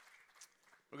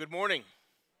Well, good morning.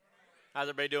 How's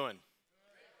everybody doing?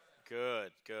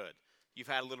 Good, good. You've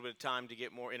had a little bit of time to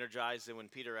get more energized than when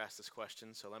Peter asked this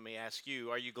question, so let me ask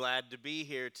you, are you glad to be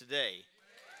here today?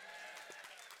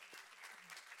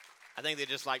 I think they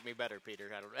just like me better,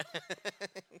 Peter. I don't know.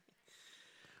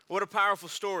 What a powerful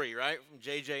story, right? From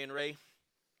JJ and Ray.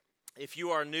 If you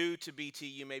are new to BT,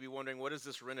 you may be wondering, what is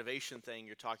this renovation thing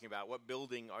you're talking about? What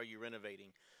building are you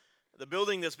renovating? The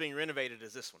building that's being renovated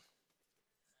is this one.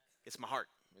 It's my heart.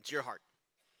 It's your heart.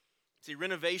 See,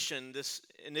 renovation, this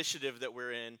initiative that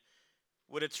we're in,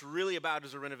 what it's really about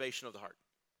is a renovation of the heart.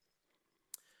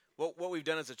 What we've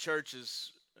done as a church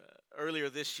is earlier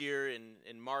this year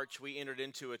in March, we entered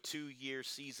into a 2-year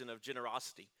season of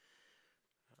generosity.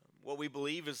 What we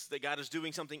believe is that God is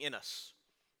doing something in us.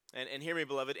 And hear me,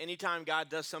 beloved, anytime God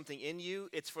does something in you,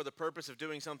 it's for the purpose of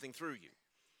doing something through you.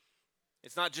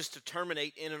 It's not just to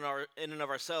terminate in and of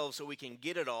ourselves so we can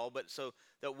get it all, but so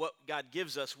that what God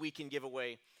gives us, we can give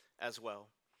away as well.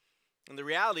 And the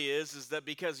reality is that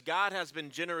because God has been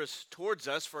generous towards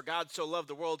us, for God so loved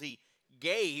the world, he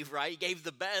gave, right? He gave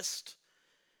the best.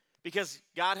 Because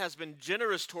God has been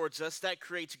generous towards us, that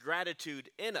creates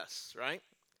gratitude in us, right?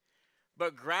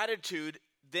 But gratitude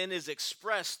then is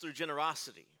expressed through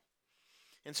generosity.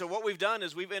 And so what we've done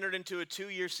is we've entered into a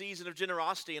 2-year season of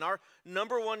generosity, and our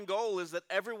number one goal is that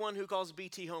everyone who calls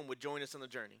BT home would join us on the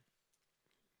journey.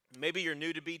 Maybe you're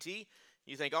new to BT.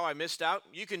 You think, oh, I missed out.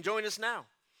 You can join us now.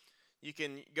 You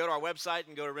can go to our website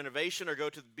and go to renovation or go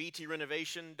to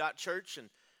btrenovation.church and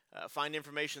find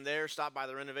information there. Stop by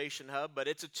the Renovation Hub. But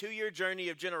it's a 2-year journey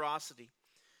of generosity.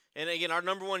 And again, our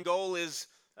number one goal is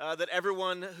that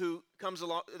everyone who comes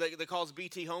along, that calls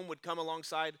BT home would come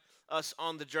alongside us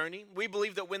on the journey. We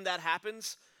believe that when that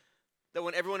happens, that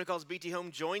when everyone who calls BT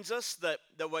home joins us, that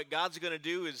what God's going to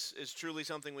do is truly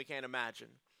something we can't imagine.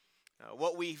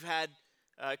 What we've had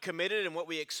committed and what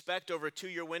we expect over a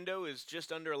 2-year window is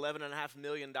just under $11.5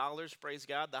 million. Praise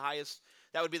God.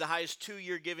 That would be the highest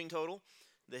 2-year giving total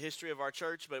in the history of our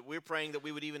church, but we're praying that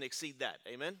we would even exceed that.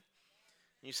 Amen?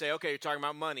 You say, okay, you're talking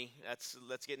about money.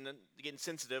 Let's getting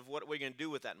sensitive. What are we going to do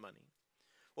with that money?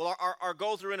 Well, our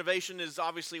goal through renovation is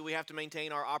obviously we have to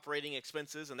maintain our operating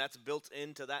expenses, and that's built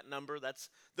into that number. That's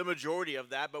the majority of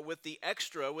that. But with the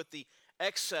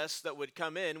excess that would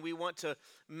come in, we want to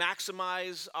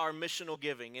maximize our missional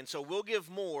giving. And so we'll give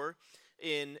more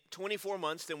in 24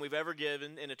 months than we've ever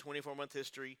given in a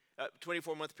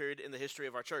 24-month period in the history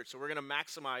of our church. So we're going to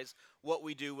maximize what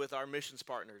we do with our missions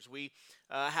partners. We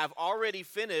have already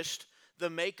finished the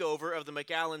makeover of the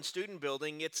McAllen student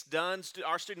building. It's done.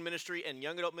 Our student ministry and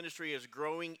young adult ministry is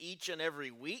growing each and every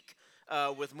week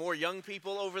with more young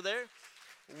people over there.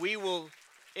 We will,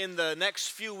 in the next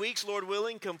few weeks, Lord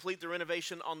willing, complete the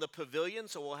renovation on the pavilion.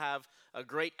 So we'll have a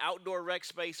great outdoor rec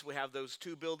space. We have those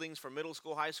 2 buildings for middle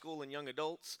school, high school, and young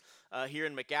adults here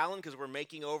in McAllen because we're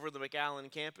making over the McAllen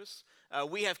campus.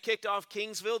 We have kicked off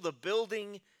Kingsville. The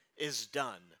building is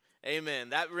done.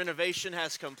 Amen. That renovation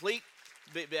has completed.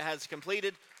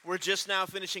 We're just now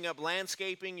finishing up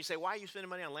landscaping. You say, why are you spending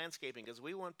money on landscaping? Because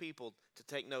we want people to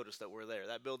take notice that we're there.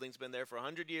 That building's been there for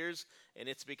 100 years, and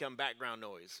it's become background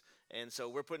noise. And so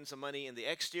we're putting some money in the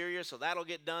exterior, so that'll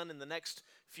get done in the next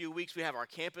few weeks. We have our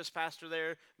campus pastor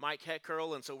there, Mike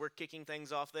Heckerl, and so we're kicking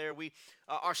things off there. We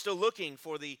are still looking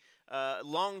for the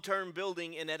long-term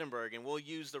building in Edinburgh, and we'll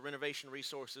use the renovation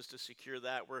resources to secure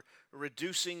that. We're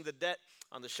reducing the debt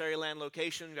on the Sherryland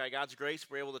location. By God's grace,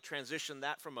 we're able to transition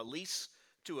that from a lease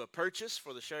to a purchase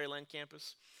for the Sherryland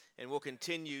campus, and we'll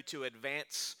continue to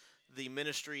advance the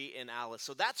ministry in Alice.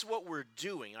 So that's what we're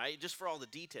doing, right? Just for all the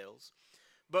details.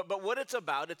 But what it's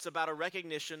about a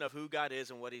recognition of who God is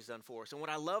and what he's done for us. And what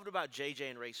I loved about JJ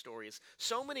and Ray's story is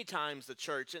so many times the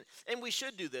church, and we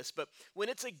should do this, but when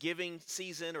it's a giving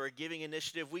season or a giving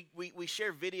initiative, we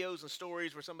share videos and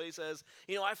stories where somebody says,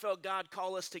 I felt God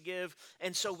call us to give,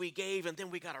 and so we gave, and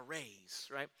then we got a raise,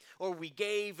 right? Or we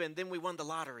gave, and then we won the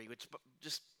lottery, which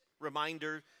just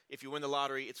reminder, if you win the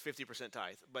lottery, it's 50%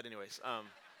 tithe. But anyways,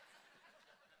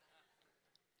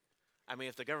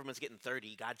 if the government's getting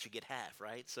 30, God should get half,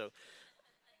 right? So,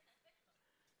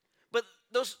 but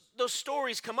those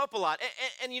stories come up a lot,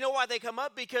 and you know why they come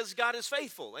up? Because God is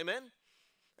faithful, amen.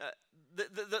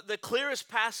 The clearest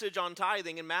passage on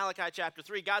tithing in Malachi chapter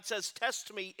 3, God says,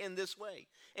 "Test me in this way,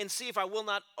 and see if I will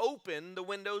not open the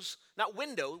windows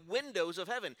of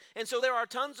heaven." And so there are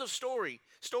tons of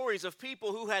stories of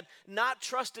people who had not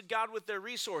trusted God with their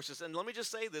resources. And let me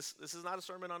just say this is not a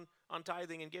sermon on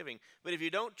tithing and giving, but if you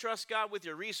don't trust God with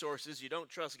your resources, you don't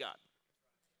trust God.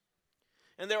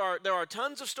 And there are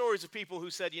tons of stories of people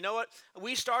who said, you know what,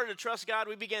 we started to trust God,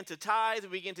 we began to tithe, we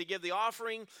began to give the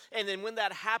offering, and then when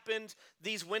that happened,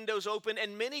 these windows opened,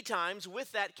 and many times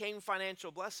with that came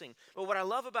financial blessing. But what I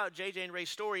love about JJ and Ray's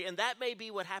story, and that may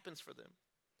be what happens for them,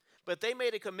 but they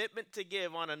made a commitment to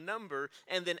give on a number,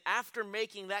 and then after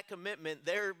making that commitment,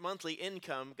 their monthly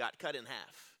income got cut in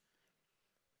half.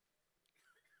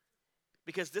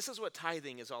 Because this is what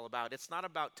tithing is all about. It's not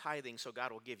about tithing so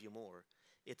God will give you more.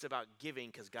 It's about giving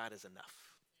because God is enough.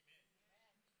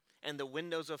 And the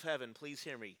windows of heaven, please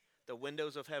hear me, the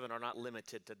windows of heaven are not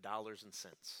limited to dollars and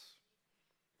cents,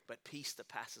 but peace that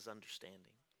passes understanding.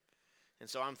 And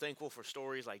so I'm thankful for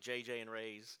stories like JJ and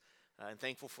Ray's, and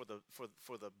thankful for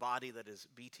the body that is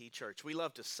BT Church. We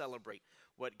love to celebrate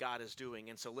what God is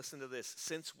doing. And so listen to this.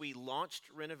 Since we launched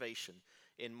renovation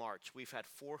in March, we've had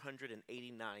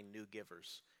 489 new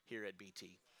givers here at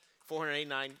BT.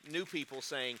 489 new people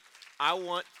saying, I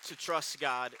want to trust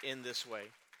God in this way.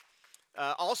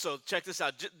 Also, check this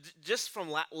out. Just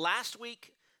from last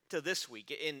week to this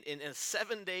week, in a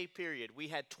 7-day period, we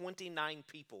had 29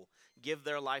 people give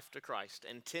their life to Christ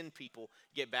and 10 people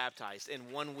get baptized in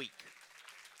 1 week.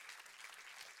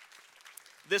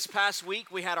 This past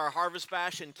week, we had our Harvest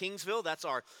Bash in Kingsville. That's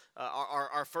our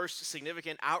first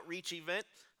significant outreach event.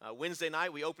 Wednesday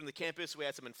night, we opened the campus. We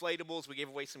had some inflatables. We gave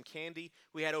away some candy.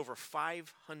 We had over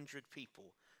 500 people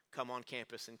come on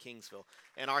campus in Kingsville.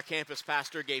 And our campus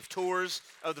pastor gave tours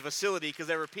of the facility because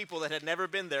there were people that had never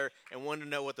been there and wanted to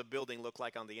know what the building looked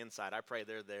like on the inside. I pray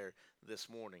they're there this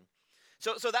morning.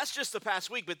 So that's just the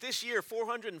past week, but this year,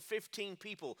 415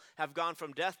 people have gone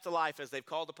from death to life as they've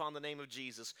called upon the name of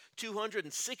Jesus.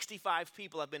 265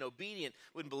 people have been obedient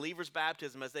with believers'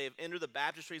 baptism as they have entered the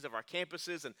baptistries of our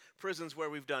campuses and prisons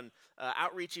where we've done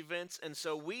outreach events. And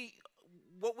so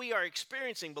what we are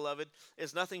experiencing, beloved,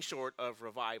 is nothing short of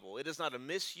revival. It is not a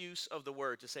misuse of the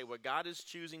word to say what God is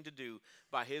choosing to do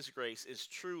by his grace is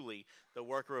truly the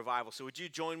work of revival. So would you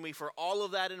join me for all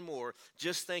of that and more,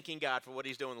 just thanking God for what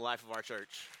he's doing in the life of our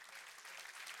church?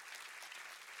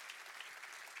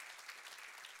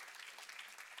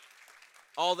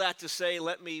 All that to say,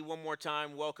 let me one more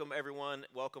time welcome everyone,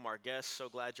 welcome our guests. So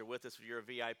glad you're with us. If you're a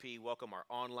VIP, welcome our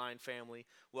online family,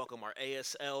 welcome our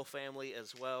ASL family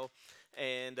as well.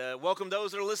 And welcome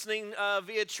those that are listening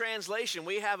via translation.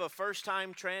 We have a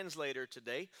first-time translator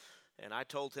today, and I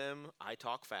told him I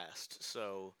talk fast.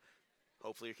 So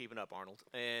hopefully you're keeping up, Arnold.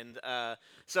 And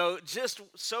so just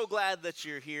so glad that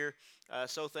you're here,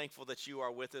 so thankful that you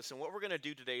are with us. And what we're going to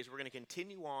do today is we're going to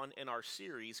continue on in our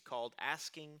series called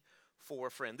Asking for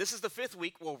a Friend. This is the 5th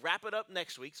week. We'll wrap it up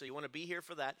next week, so you want to be here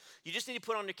for that. You just need to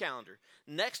put on your calendar.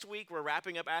 Next week, we're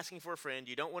wrapping up Asking for a Friend.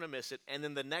 You don't want to miss it. And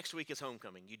then the next week is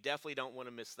Homecoming. You definitely don't want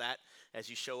to miss that as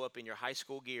you show up in your high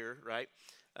school gear, right?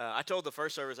 I told the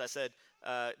first service, I said,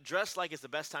 dress like it's the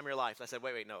best time of your life. I said,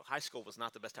 wait, no, high school was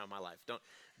not the best time of my life. Don't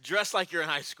dress like you're in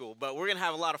high school. But we're going to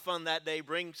have a lot of fun that day.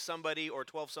 Bring somebody or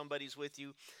 12 somebodies with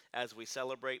you as we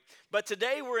celebrate. But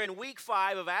today we're in week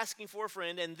 5 of Asking for a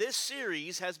Friend, and this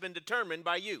series has been determined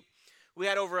by you. We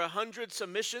had over 100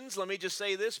 submissions. Let me just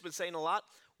say this, been saying a lot.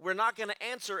 We're not going to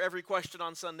answer every question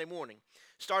on Sunday morning.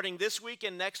 Starting this week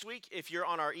and next week, if you're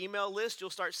on our email list, you'll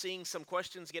start seeing some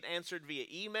questions get answered via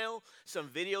email. Some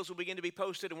videos will begin to be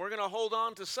posted, and we're going to hold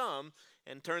on to some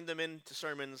and turn them into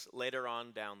sermons later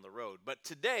on down the road. But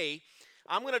today,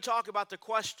 I'm going to talk about the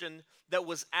question that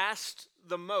was asked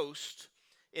the most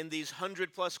in these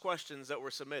 100-plus questions that were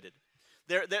submitted.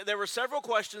 There were several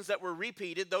questions that were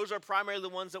repeated. Those are primarily the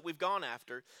ones that we've gone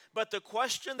after. But the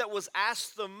question that was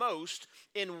asked the most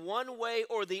in one way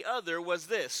or the other was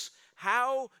this: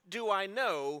 how do I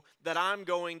know that I'm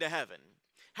going to heaven?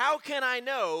 How can I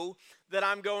know that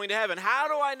I'm going to heaven? How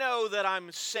do I know that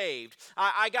I'm saved?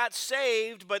 I got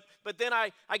saved, but then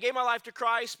I gave my life to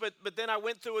Christ, but then I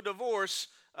went through a divorce.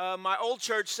 My old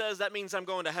church says that means I'm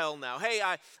going to hell now. Hey,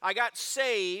 I got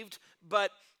saved,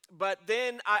 but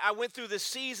then I went through this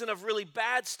season of really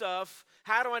bad stuff.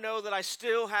 How do I know that I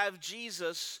still have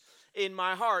Jesus in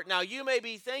my heart? Now, you may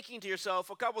be thinking to yourself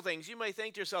a couple things. You may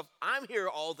think to yourself, I'm here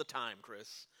all the time,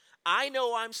 Chris. I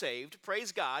know I'm saved.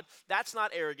 Praise God. That's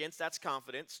not arrogance. That's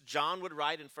confidence. John would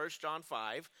write in 1 John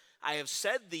 5, I have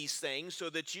said these things so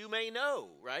that you may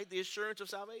know, right? The assurance of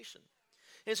salvation.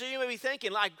 And so you may be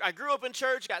thinking, like, I grew up in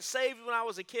church, got saved when I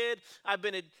was a kid. I've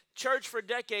been in church for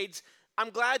decades. I'm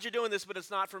glad you're doing this, but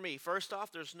it's not for me. First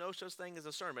off, there's no such thing as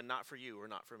a sermon not for you or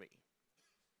not for me.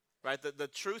 Right? The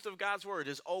truth of God's word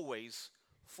is always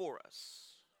for us.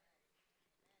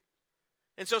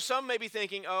 And so some may be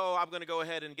thinking, oh, I'm going to go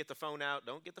ahead and get the phone out.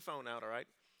 Don't get the phone out, all right?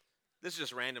 This is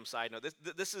just random side note.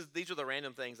 These are the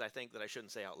random things I think that I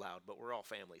shouldn't say out loud, but we're all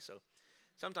family, so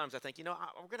Sometimes I think, we're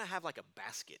going to have like a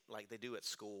basket like they do at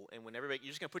school. And when you're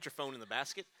just going to put your phone in the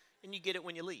basket and you get it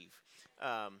when you leave.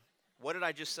 What did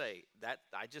I just say?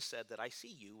 I just said that I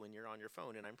see you when you're on your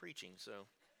phone and I'm preaching. So,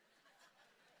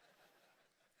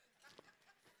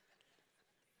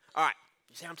 all right.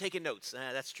 You say I'm taking notes.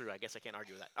 That's true. I guess I can't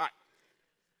argue with that. All right.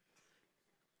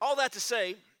 All that to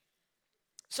say,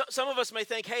 some of us may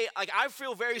think, hey, like I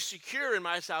feel very secure in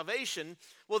my salvation.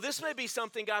 Well, this may be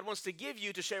something God wants to give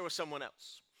you to share with someone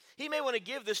else. He may want to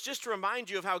give this just to remind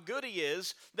you of how good he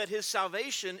is, that his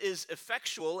salvation is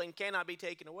effectual and cannot be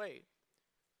taken away.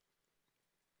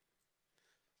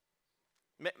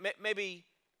 Maybe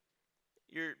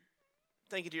you're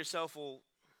thinking to yourself, well,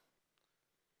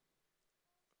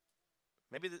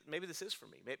 maybe this is for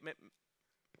me.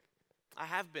 I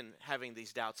have been having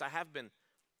these doubts. I have been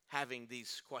having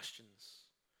these questions.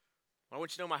 I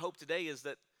want you to know my hope today is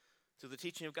that through the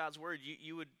teaching of God's word,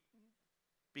 you would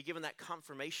be given that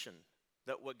confirmation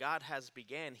that what God has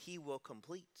began, he will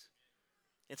complete.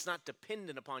 It's not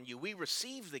dependent upon you. We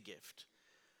receive the gift,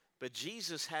 but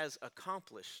Jesus has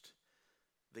accomplished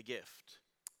the gift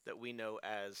that we know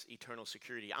as eternal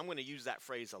security. I'm going to use that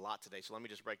phrase a lot today, so let me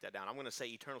just break that down. I'm going to say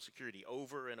eternal security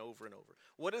over and over and over.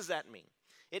 What does that mean?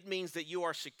 It means that you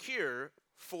are secure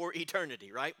for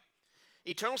eternity, right?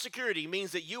 Eternal security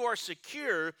means that you are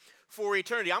secure for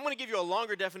eternity. I'm going to give you a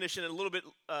longer definition a little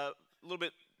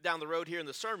bit down the road here in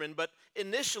the sermon, but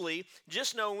initially,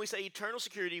 just know when we say eternal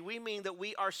security, we mean that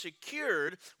we are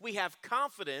secured, we have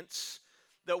confidence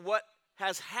that what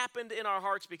has happened in our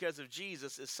hearts because of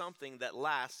Jesus is something that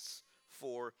lasts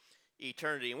for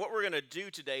eternity. And what we're going to do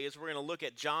today is we're going to look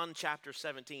at John chapter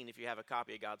 17, if you have a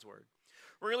copy of God's word.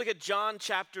 We're going to look at John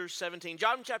chapter 17.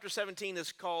 John chapter 17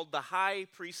 is called the high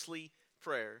priestly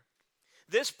prayer.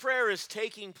 This prayer is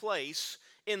taking place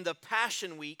in the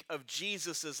Passion Week of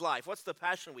Jesus' life. What's the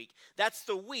Passion Week? That's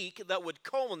the week that would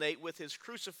culminate with his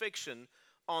crucifixion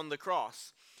on the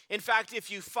cross. In fact, if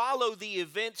you follow the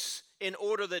events in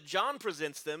order that John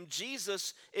presents them,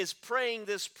 Jesus is praying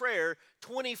this prayer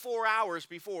 24 hours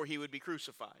before he would be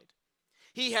crucified.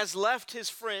 He has left his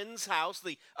friend's house,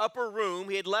 the upper room.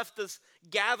 He had left this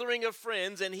gathering of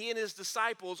friends, and he and his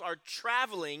disciples are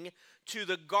traveling to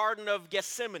the Garden of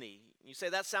Gethsemane. You say,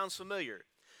 that sounds familiar.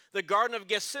 The Garden of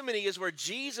Gethsemane is where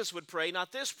Jesus would pray,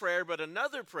 not this prayer, but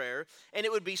another prayer, and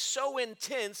it would be so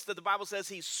intense that the Bible says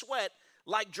he sweat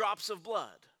like drops of blood.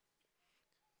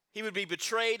 He would be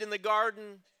betrayed in the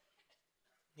garden.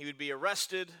 He would be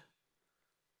arrested,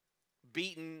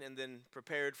 beaten, and then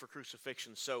prepared for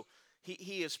crucifixion. So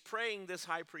he is praying this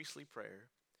high priestly prayer,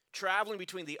 traveling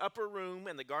between the upper room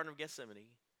and the Garden of Gethsemane.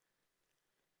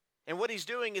 And what he's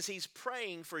doing is he's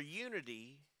praying for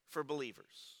unity for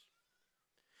believers.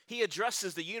 He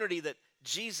addresses the unity that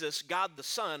Jesus, God the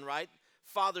Son, right?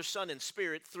 Father, Son, and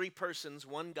Spirit, three persons,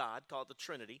 one God, called the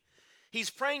Trinity. He's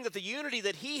praying that the unity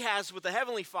that he has with the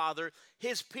Heavenly Father,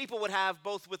 his people would have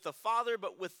both with the Father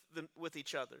but with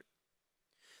each other.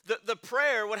 The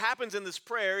prayer, what happens in this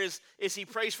prayer is he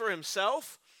prays for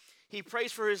himself, he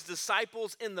prays for his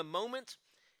disciples in the moment,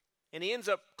 and he ends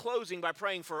up closing by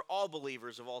praying for all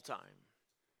believers of all time.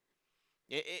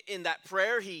 In that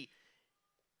prayer, he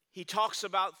talks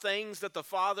about things that the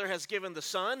Father has given the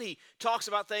Son. He talks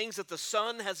about things that the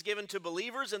Son has given to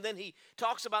believers. And then he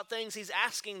talks about things he's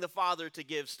asking the Father to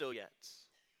give still yet.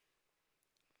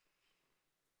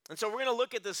 And so we're going to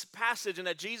look at this passage and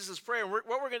at Jesus' prayer. And what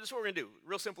we're going to do,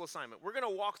 real simple assignment. We're going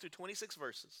to walk through 26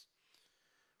 verses.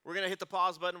 We're going to hit the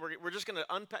pause button. We're just going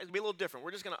to unpack. It'll be a little different.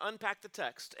 We're just going to unpack the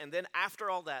text. And then after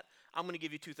all that, I'm going to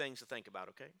give you two things to think about,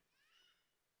 okay?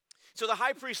 So the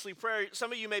high priestly prayer,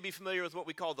 some of you may be familiar with what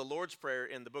we call the Lord's Prayer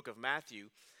in the book of Matthew.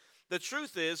 The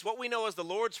truth is, what we know as the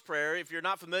Lord's Prayer, if you're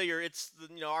not familiar, it's,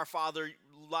 our Father,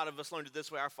 a lot of us learned it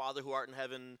this way, our Father who art in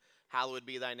heaven, hallowed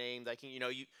be thy name.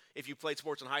 If you played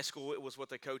sports in high school, it was what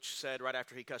the coach said right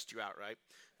after he cussed you out, right?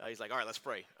 He's like, all right, let's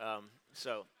pray.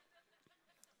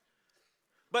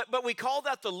 But we call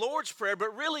that the Lord's Prayer,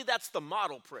 but really that's the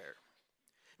model prayer.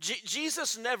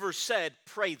 Jesus never said,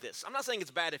 pray this. I'm not saying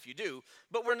it's bad if you do,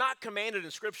 but we're not commanded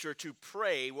in Scripture to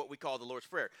pray what we call the Lord's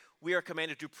Prayer. We are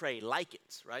commanded to pray like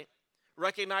it, right?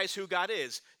 Recognize who God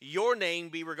is. Your name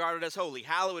be regarded as holy.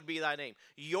 Hallowed be thy name.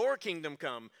 Your kingdom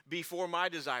come before my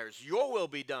desires. Your will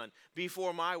be done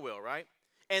before my will, right?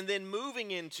 And then moving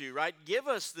into, right, give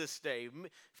us this day.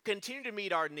 Continue to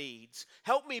meet our needs.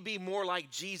 Help me be more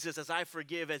like Jesus as I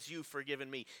forgive as you've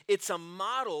forgiven me. It's a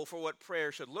model for what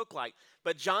prayer should look like.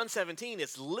 But John 17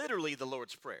 is literally the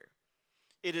Lord's Prayer.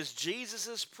 It is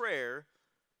Jesus' prayer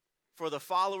for the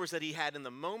followers that he had in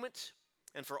the moment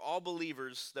and for all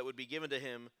believers that would be given to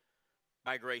him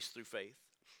by grace through faith.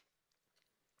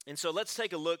 And so let's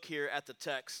take a look here at the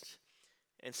text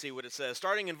and see what it says.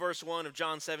 Starting in verse 1 of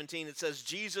John 17, it says,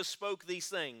 Jesus spoke these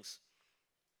things,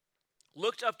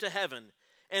 looked up to heaven,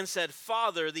 and said,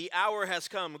 Father, the hour has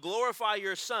come. Glorify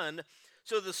your Son,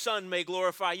 so the Son may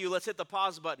glorify you. Let's hit the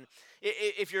pause button.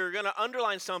 If you're going to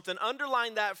underline something,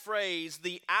 underline that phrase,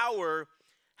 the hour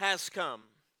has come.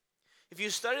 If you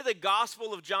study the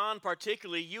Gospel of John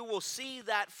particularly, you will see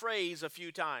that phrase a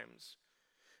few times.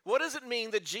 What does it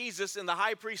mean that Jesus in the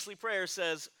high priestly prayer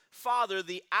says, Father,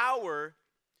 the hour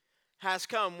has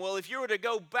come? Well, if you were to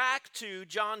go back to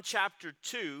John chapter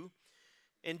 2,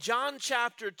 in John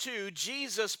chapter 2,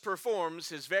 Jesus performs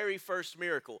his very first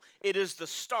miracle. It is the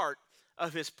start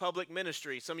of his public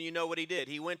ministry. Some of you know what he did.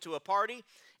 He went to a party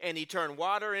and he turned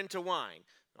water into wine.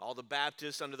 All the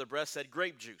Baptists under the breath said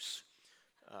grape juice.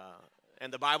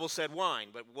 And the Bible said wine,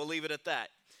 but we'll leave it at that.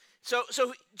 So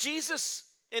Jesus,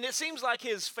 and it seems like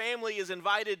his family is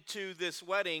invited to this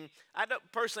wedding. I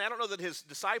don't know that his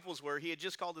disciples were. He had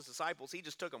just called his disciples. He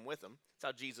just took them with him.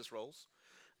 That's how Jesus rolls.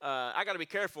 I got to be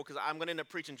careful because I'm going to end up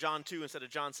preaching John 2 instead of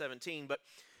John 17.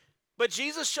 But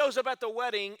Jesus shows up at the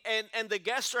wedding, and the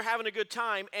guests are having a good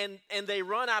time, and they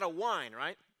run out of wine,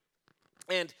 right?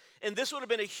 And this would have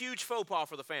been a huge faux pas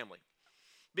for the family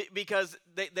because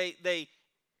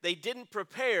they didn't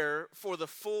prepare for the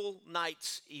full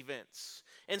night's events.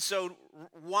 And so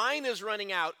wine is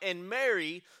running out, and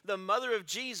Mary, the mother of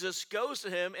Jesus, goes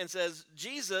to him and says,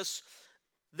 Jesus,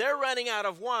 they're running out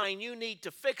of wine. You need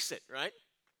to fix it, right?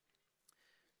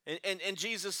 And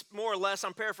Jesus, more or less,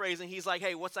 I'm paraphrasing, he's like,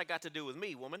 hey, what's that got to do with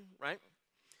me, woman, right?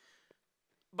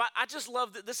 But I just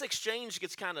love that this exchange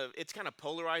it's kind of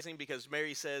polarizing because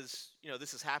Mary says,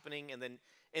 this is happening. And then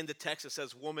in the text it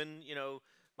says, woman,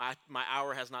 my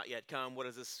hour has not yet come. What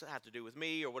does this have to do with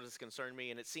me, or what does this concern me?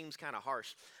 And it seems kind of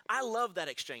harsh. I love that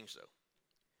exchange, though.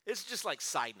 It's just like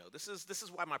side note. This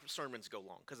is why my sermons go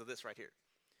long, because of this right here.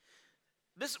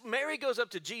 Mary goes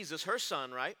up to Jesus, her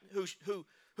son, right,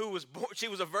 who was born. She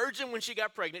was a virgin when she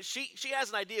got pregnant. She has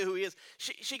an idea who he is.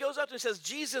 She goes up to him and says,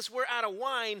 Jesus, we're out of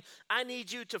wine. I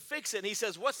need you to fix it. And he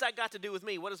says, what's that got to do with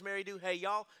me? What does Mary do? Hey,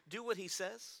 y'all, do what he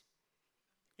says.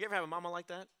 You ever have a mama like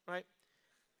that, right?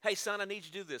 Hey, son, I need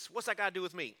you to do this. What's that got to do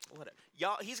with me? Whatever.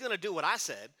 Y'all, he's going to do what I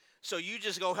said, so you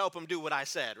just go help him do what I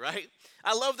said, right?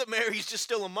 I love that Mary's just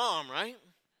still a mom, right?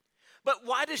 But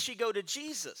why does she go to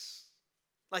Jesus?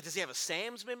 Like, does he have a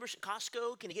Sam's membership,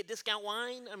 Costco? Can he get discount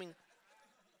wine? I mean,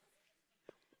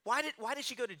 why did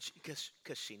she go to Jesus?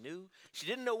 Because she knew. She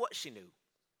didn't know what she knew,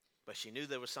 but she knew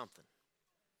there was something.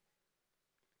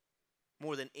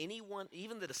 More than anyone,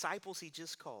 even the disciples he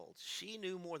just called, she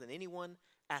knew more than anyone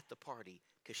at the party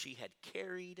because she had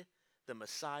carried the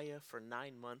Messiah for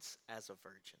 9 months as a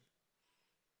virgin.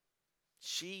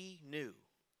 She knew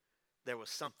there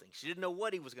was something. She didn't know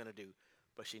what he was going to do,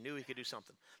 but she knew he could do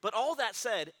something. But all that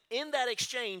said, in that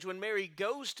exchange, when Mary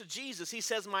goes to Jesus, he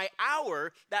says, my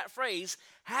hour, that phrase,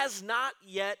 has not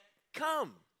yet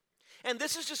come. And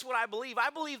this is just what I believe. I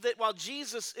believe that while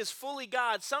Jesus is fully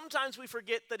God, sometimes we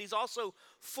forget that he's also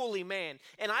fully man.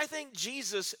 And I think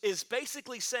Jesus is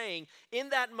basically saying in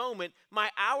that moment,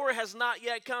 my hour has not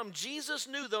yet come. Jesus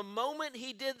knew the moment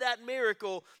he did that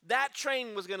miracle, that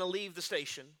train was going to leave the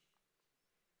station.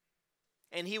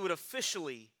 And he would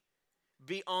officially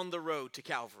be on the road to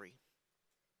Calvary.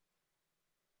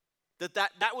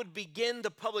 That would begin the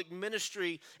public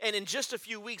ministry, and in just a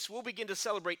few weeks, we'll begin to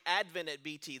celebrate Advent at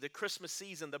BT, the Christmas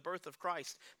season, the birth of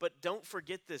Christ. But don't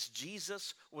forget this,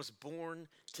 Jesus was born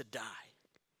to die.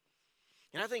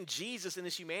 And I think Jesus in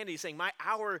his humanity is saying, my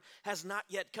hour has not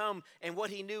yet come, and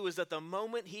what he knew is that the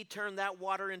moment he turned that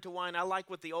water into wine, I like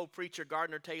what the old preacher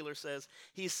Gardner Taylor says.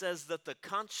 He says that the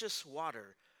conscious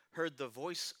water heard the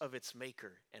voice of its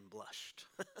maker and blushed.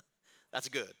 That's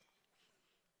good.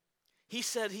 He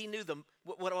said he knew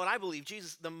what I believe,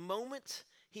 Jesus, the moment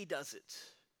he does it,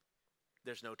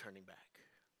 there's no turning back.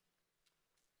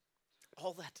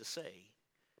 All that to say,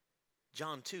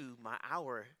 John 2, my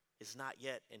hour is not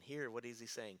yet. And here, what is he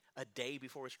saying? A day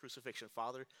before his crucifixion,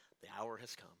 Father, the hour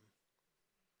has come.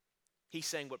 He's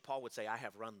saying what Paul would say, I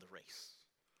have run the race.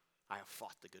 I have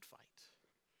fought the good fight.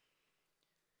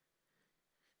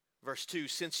 Verse 2,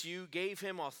 since you gave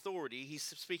him authority, he's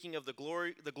speaking of the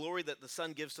glory that the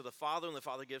Son gives to the Father and the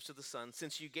Father gives to the Son.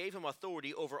 Since you gave him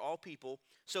authority over all people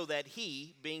so that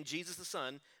he, being Jesus the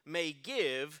Son, may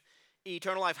give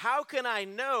eternal life. How can I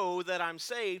know that I'm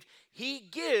saved? He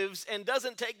gives and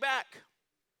doesn't take back.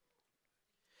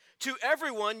 to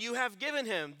everyone you have given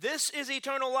him. This is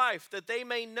eternal life, that they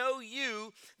may know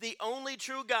you, the only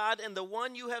true God, and the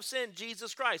one you have sent,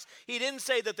 Jesus Christ. He didn't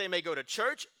say that they may go to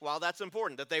church. Well, that's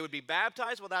important. That they would be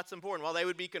baptized. Well, that's important. While they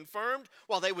would be confirmed,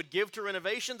 while they would give to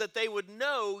renovation, that they would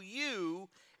know you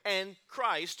and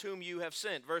Christ whom you have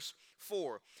sent. Verse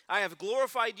 4, I have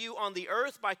glorified you on the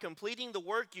earth by completing the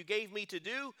work you gave me to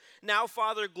do. Now,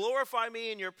 Father, glorify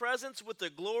me in your presence with the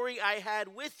glory I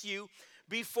had with you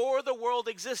before the world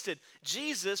existed.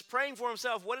 Jesus, praying for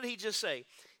himself, what did he just say?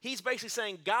 He's basically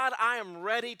saying, God, I am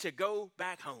ready to go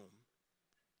back home.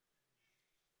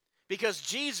 Because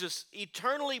Jesus,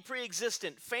 eternally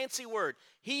pre-existent, fancy word,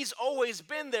 he's always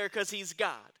been there because he's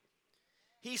God.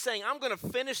 He's saying, I'm going to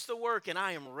finish the work and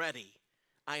I am ready.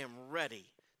 I am ready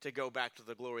to go back to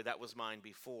the glory that was mine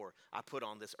before I put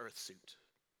on this earth suit.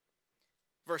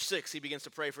 Verse 6, he begins to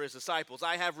pray for his disciples.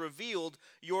 I have revealed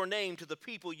your name to the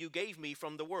people you gave me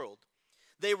from the world.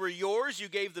 They were yours, you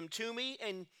gave them to me,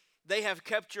 and they have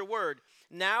kept your word.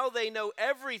 Now they know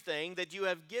everything that you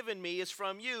have given me is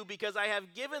from you, because I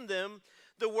have given them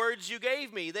the words you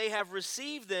gave me. They have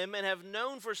received them and have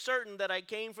known for certain that I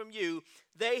came from you.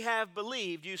 They have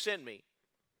believed you sent me.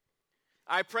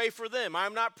 I pray for them.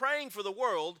 I'm not praying for the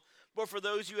world, but for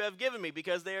those you have given me,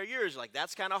 because they are yours. Like,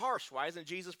 that's kind of harsh. Why isn't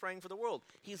Jesus praying for the world?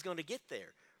 He's going to get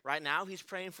there. Right now, he's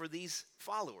praying for these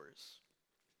followers.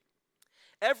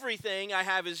 Everything I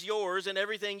have is yours, and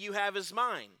everything you have is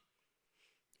mine.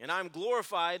 And I'm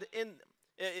glorified in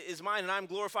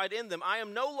them. I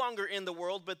am no longer in the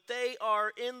world, but they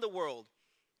are in the world.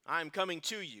 I am coming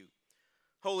to you.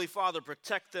 Holy Father,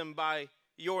 protect them by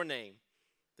your name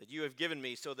that you have given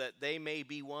me, so that they may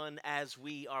be one as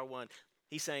we are one.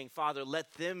 He's saying, Father,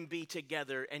 let them be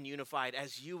together and unified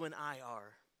as you and I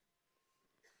are.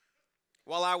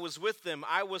 While I was with them,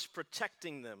 I was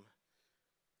protecting them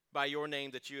by your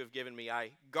name that you have given me.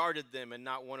 I guarded them, and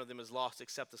not one of them is lost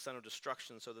except the son of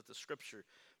destruction, so that the scripture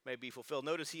may be fulfilled.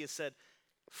 Notice he has said,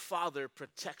 Father,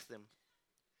 protect them.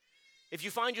 If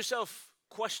you find yourself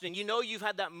questioning, you know you've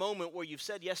had that moment where you've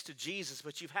said yes to Jesus,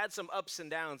 but you've had some ups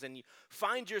and downs, and you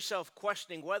find yourself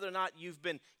questioning whether or not you've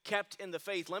been kept in the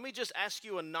faith. Let me just ask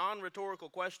you a non-rhetorical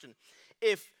question.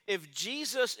 If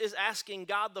Jesus is asking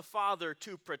God the Father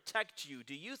to protect you,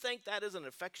 do you think that is an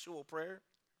effectual prayer?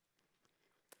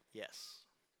 Yes.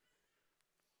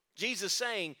 Jesus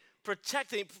saying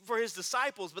protecting for his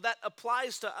disciples, but that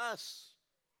applies to us.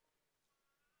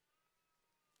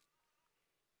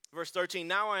 Verse 13,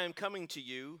 now I am coming to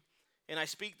you, and I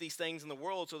speak these things in the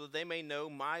world so that they may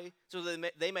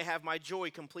they may have my joy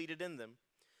completed in them.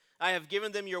 I have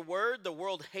given them your word. The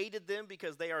world hated them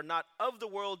because they are not of the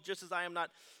world, just as I am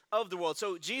not of the world.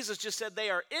 So Jesus just said they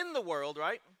are in the world,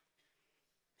 right?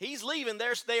 He's leaving.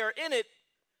 They are in it,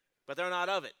 but they're not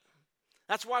of it.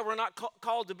 That's why we're not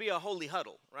called to be a holy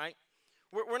huddle, right?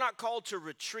 We're not called to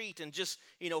retreat and just,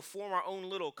 form our own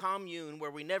little commune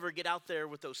where we never get out there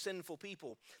with those sinful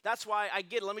people. That's why I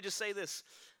get it. Let me just say this.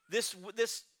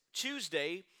 This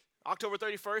Tuesday, October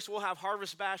 31st, we'll have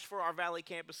Harvest Bash for our Valley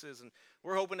campuses. And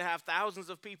we're hoping to have thousands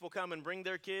of people come and bring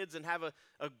their kids and have a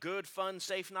good, fun,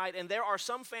 safe night. And there are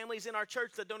some families in our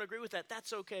church that don't agree with that.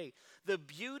 That's okay. The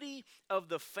beauty of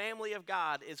the family of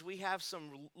God is we have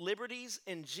some liberties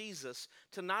in Jesus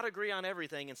to not agree on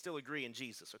everything and still agree in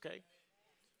Jesus, okay?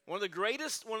 One of the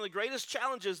greatest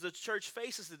challenges the church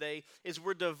faces today is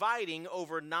we're dividing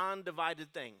over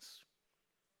non-divided things.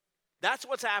 That's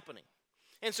what's happening.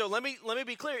 And so let me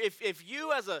be clear. If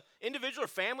you as an individual or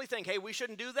family think, hey, we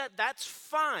shouldn't do that, that's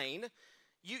fine.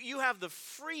 You have the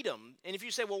freedom. And if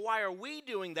you say, well, why are we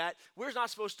doing that? We're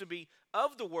not supposed to be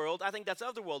of the world. I think that's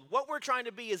of the world. What we're trying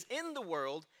to be is in the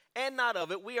world and not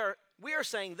of it. We are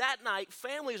saying that night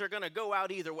families are going to go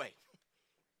out either way.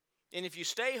 And if you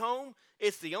stay home,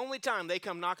 it's the only time they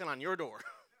come knocking on your door.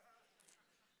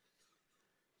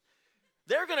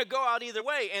 They're going to go out either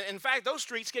way. And in fact, those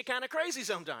streets get kind of crazy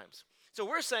sometimes. So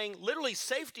we're saying, literally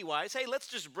safety-wise, hey, let's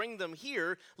just bring them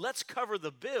here. Let's cover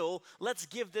the bill. Let's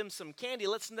give them some candy.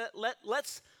 Let's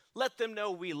let them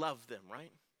know we love them,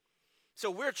 right?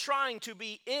 So we're trying to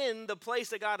be in the place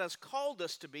that God has called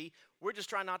us to be. We're just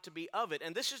trying not to be of it.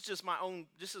 And this is just my own,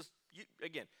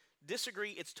 again,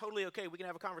 disagree, it's totally okay. We can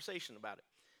have a conversation about it.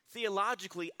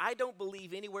 Theologically, I don't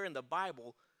believe anywhere in the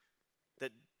Bible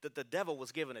that the devil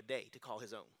was given a day to call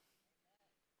his own.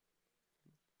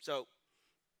 So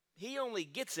he only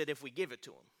gets it if we give it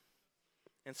to him.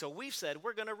 And so we've said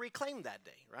we're going to reclaim that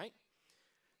day, right?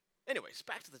 Anyways,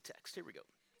 back to the text. Here we go.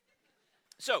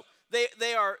 So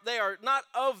they are not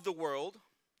of the world.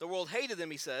 The world hated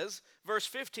them, he says. Verse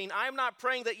 15, I am not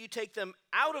praying that you take them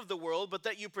out of the world, but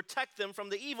that you protect them from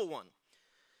the evil one.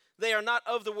 They are not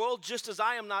of the world, just as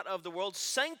I am not of the world.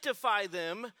 Sanctify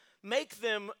them, make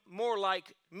them more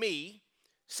like me.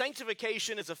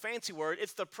 Sanctification is a fancy word.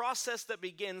 It's the process that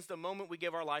begins the moment we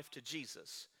give our life to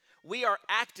Jesus. We are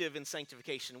active in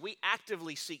sanctification. We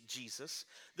actively seek Jesus.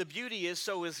 The beauty is,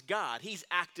 so is God. He's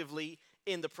actively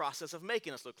in the process of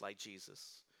making us look like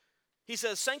Jesus. He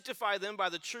says, sanctify them by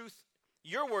the truth.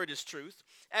 Your word is truth.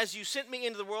 As you sent me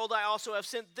into the world, I also have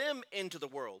sent them into the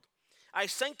world. I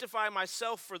sanctify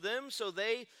myself for them so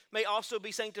they may also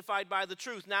be sanctified by the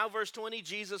truth. Now, verse 20,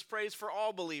 Jesus prays for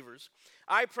all believers.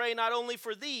 I pray not only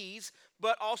for these,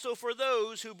 but also for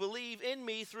those who believe in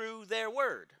me through their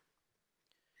word.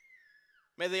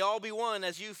 May they all be one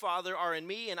as you, Father, are in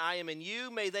me and I am in you.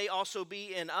 May they also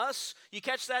be in us. You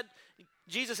catch that?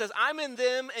 Jesus says, I'm in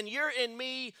them and you're in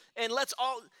me, and let's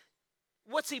all...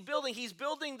 What's he building? He's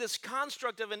building this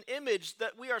construct of an image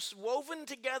that we are woven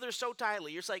together so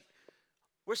tightly. You're like,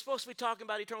 we're supposed to be talking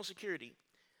about eternal security.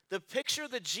 The picture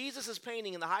that Jesus is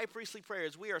painting in the high priestly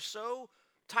prayers, we are so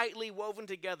tightly woven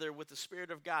together with the Spirit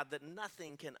of God that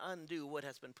nothing can undo what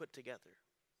has been put together.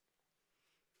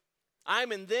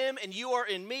 I'm in them and you are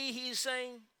in me, he's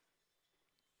saying.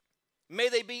 May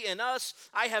they be in us.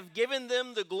 I have given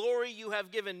them the glory you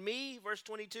have given me, verse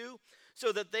 22,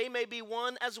 so that they may be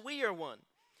one as we are one.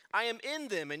 I am in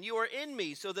them and you are in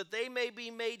me, so that they may be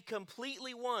made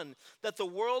completely one, that the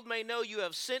world may know you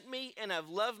have sent me and have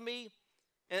loved me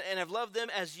and have loved them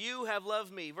as you have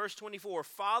loved me. Verse 24,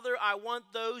 Father, I want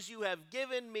those you have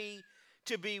given me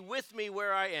to be with me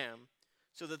where I am,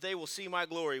 so that they will see my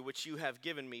glory, which you have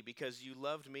given me, because you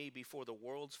loved me before the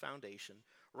world's foundation.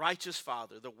 Righteous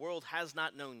Father, the world has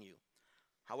not known you.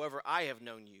 However, I have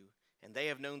known you, and they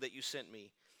have known that you sent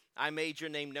me. I made your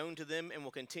name known to them and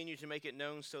will continue to make it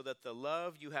known, so that the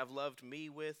love you have loved me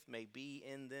with may be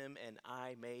in them and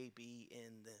I may be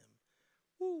in them.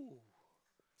 Woo.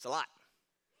 It's a lot.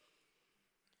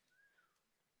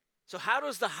 So how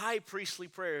does the high priestly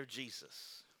prayer of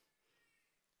Jesus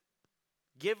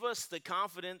give us the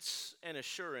confidence and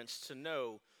assurance to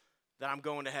know that I'm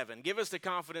going to heaven? Give us the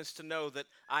confidence to know that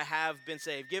I have been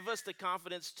saved. Give us the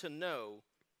confidence to know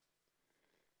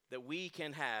that we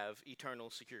can have eternal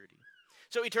security.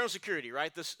 So eternal security,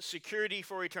 right? This security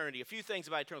for eternity. A few things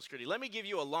about eternal security. Let me give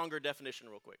you a longer definition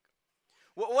real quick.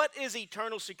 What is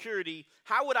eternal security?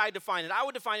 How would I define it? I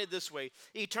would define it this way.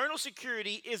 Eternal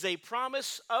security is a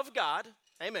promise of God.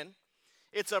 Amen.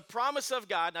 It's a promise of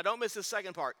God. Now don't miss the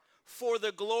second part. For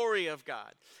the glory of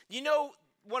God. You know,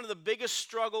 one of the biggest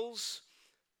struggles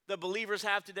that believers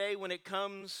have today when it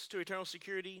comes to eternal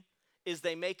security is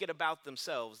they make it about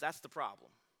themselves. That's the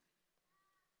problem.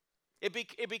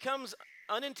 It becomes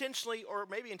unintentionally, or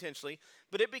maybe intentionally,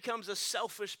 but it becomes a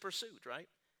selfish pursuit, right?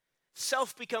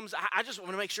 Self becomes, I just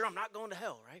want to make sure I'm not going to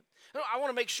hell, right? No, I want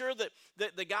to make sure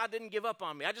that God didn't give up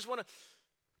on me. I just want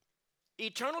to.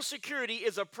 Eternal security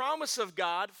is a promise of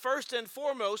God, first and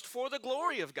foremost, for the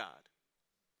glory of God.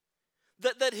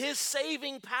 That his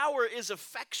saving power is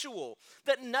effectual,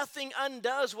 that nothing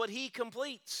undoes what he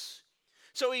completes.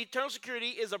 So eternal security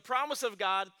is a promise of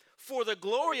God for the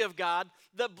glory of God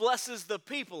that blesses the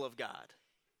people of God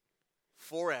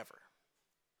forever.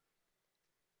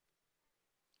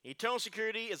 Eternal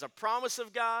security is a promise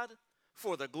of God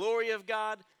for the glory of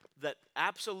God that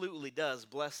absolutely does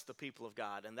bless the people of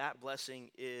God, and that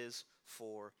blessing is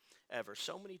forever.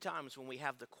 So many times when we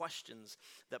have the questions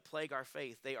that plague our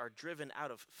faith, they are driven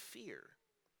out of fear.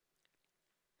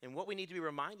 And what we need to be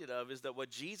reminded of is that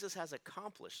what Jesus has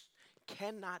accomplished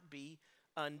cannot be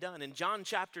undone. In John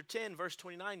chapter 10, verse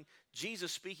 29,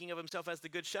 Jesus, speaking of himself as the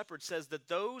good shepherd, says that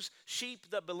those sheep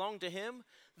that belong to him,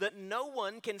 that no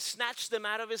one can snatch them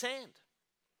out of his hand.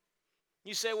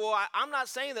 You say, well, I'm not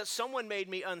saying that someone made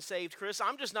me unsaved, Chris.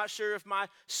 I'm just not sure if my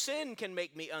sin can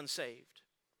make me unsaved.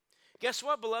 Guess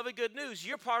what, beloved? Good news.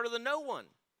 You're part of the no one.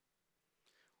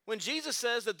 When Jesus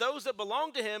says that those that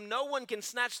belong to him, no one can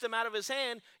snatch them out of his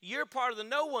hand, you're part of the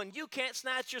no one. You can't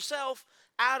snatch yourself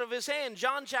out of his hand.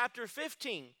 John chapter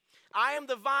 15. I am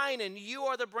the vine and you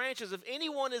are the branches. If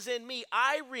anyone is in me,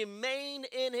 I remain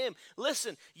in him.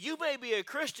 Listen, you may be a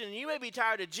Christian and you may be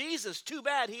tired of Jesus. Too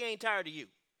bad he ain't tired of you.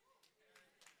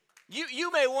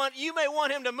 You may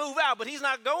want him to move out, but he's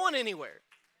not going anywhere.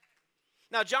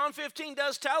 Now, John 15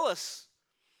 does tell us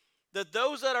that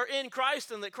those that are in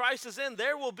Christ and that Christ is in,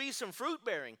 there will be some fruit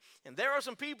bearing. And there are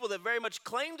some people that very much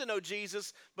claim to know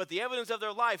Jesus, but the evidence of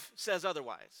their life says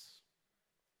otherwise.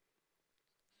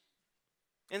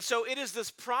 And so it is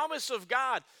this promise of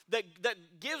God that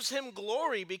gives him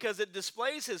glory because it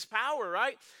displays his power,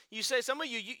 right? You say, some of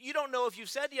you don't know if you've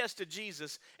said yes to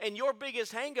Jesus, and your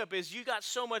biggest hang up is you got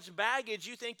so much baggage,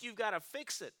 you think you've got to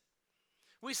fix it.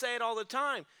 We say it all the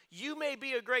time. You may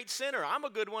be a great sinner. I'm a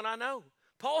good one, I know.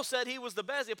 Paul said he was the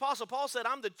best. The Apostle Paul said,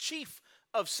 I'm the chief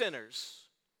of sinners.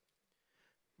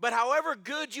 But however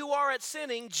good you are at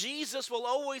sinning, Jesus will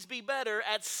always be better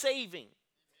at saving.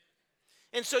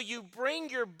 And so you bring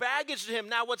your baggage to him.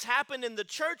 Now, what's happened in the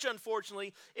church,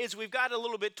 unfortunately, is we've got a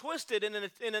little bit twisted in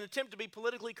an attempt to be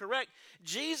politically correct.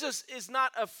 Jesus is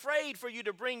not afraid for you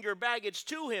to bring your baggage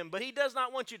to him, but he does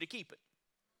not want you to keep it.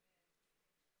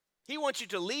 He wants you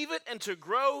to leave it and to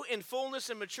grow in fullness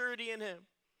and maturity in him.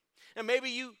 And maybe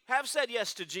you have said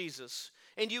yes to Jesus,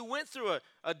 and you went through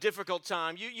a difficult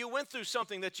time. You went through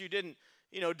something that you didn't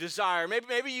desire.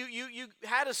 Maybe you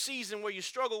had a season where you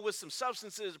struggled with some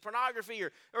substances, pornography,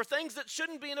 or things that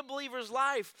shouldn't be in a believer's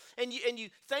life. And you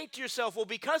think to yourself, well,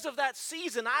 because of that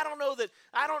season, I don't know that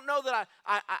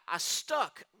I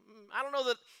stuck. I don't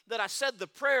know that I said the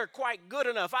prayer quite good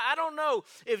enough. I don't know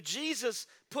if Jesus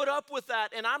put up with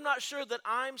that, and I'm not sure that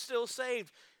I'm still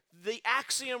saved. The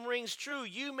axiom rings true.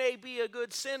 You may be a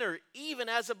good sinner, even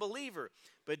as a believer,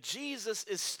 but Jesus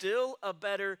is still a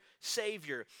better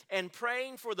Savior. And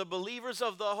praying for the believers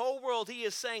of the whole world, he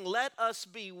is saying, let us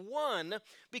be one,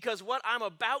 because what I'm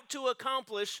about to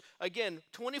accomplish, again,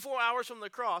 24 hours from the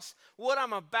cross, what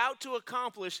I'm about to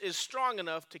accomplish is strong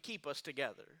enough to keep us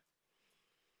together.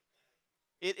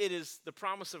 It is the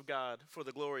promise of God for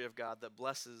the glory of God that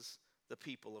blesses the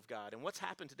people of God. And what's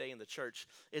happened today in the church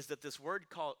is that this word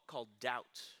called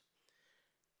doubt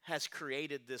has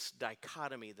created this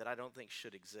dichotomy that I don't think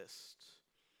should exist.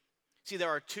 See,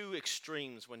 there are two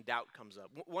extremes when doubt comes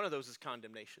up. One of those is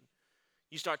condemnation.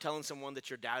 You start telling someone that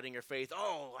you're doubting your faith.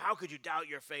 Oh, how could you doubt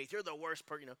your faith? You're the worst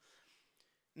person.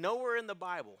 Nowhere in the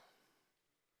Bible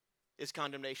is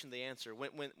condemnation the answer.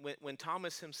 When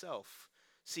Thomas himself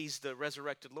sees the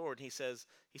resurrected Lord, he says,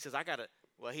 I got to,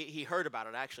 well, he heard about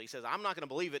it actually. He says, I'm not going to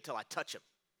believe it till I touch him.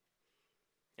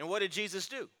 And what did Jesus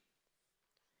do?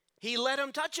 He let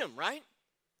him touch him, right?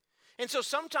 And so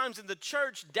sometimes in the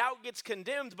church, doubt gets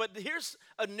condemned, but here's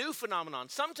a new phenomenon.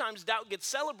 Sometimes doubt gets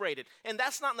celebrated, and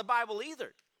that's not in the Bible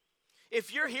either.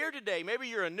 If you're here today, maybe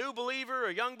you're a new believer,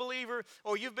 a young believer,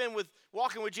 or you've been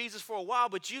walking with Jesus for a while,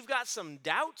 but you've got some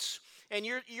doubts, and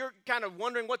you're kind of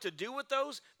wondering what to do with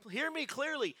those, hear me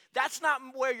clearly. That's not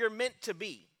where you're meant to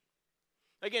be.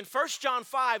 Again, 1 John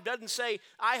 5 doesn't say,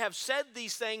 I have said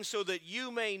these things so that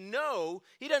you may know.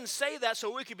 He doesn't say that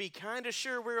so we could be kind of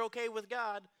sure we're okay with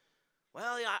God.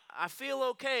 Well, I feel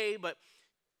okay, but,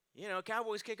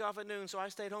 Cowboys kick off at noon, so I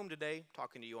stayed home today,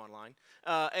 talking to you online.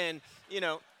 I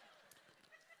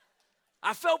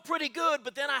felt pretty good,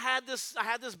 but then I had this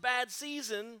bad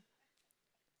season.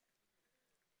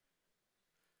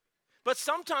 But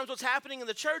sometimes what's happening in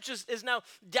the church is now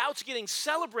doubt's getting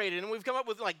celebrated, and we've come up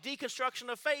with like deconstruction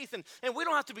of faith, and we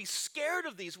don't have to be scared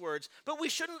of these words, but we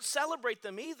shouldn't celebrate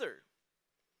them either.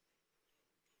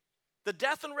 The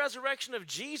death and resurrection of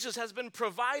Jesus has been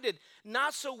provided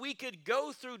not so we could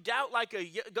go through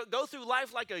go through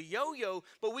life like a yo-yo,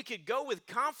 but we could go with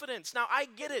confidence. Now, I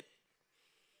get it.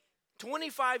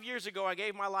 25 years ago, I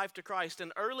gave my life to Christ,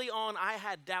 and early on, I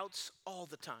had doubts all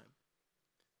the time.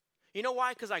 You know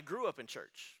why? Because I grew up in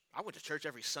church. I went to church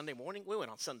every Sunday morning. We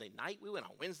went on Sunday night. We went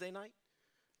on Wednesday night.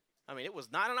 I mean, it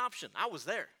was not an option. I was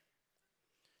there.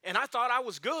 And I thought I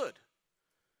was good.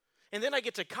 And then I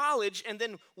get to college, and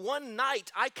then one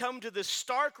night I come to this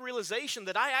stark realization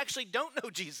that I actually don't know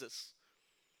Jesus.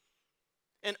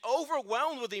 And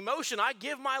overwhelmed with emotion, I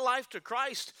give my life to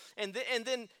Christ. And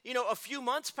then a few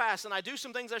months pass, and I do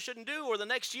some things I shouldn't do. Or the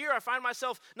next year, I find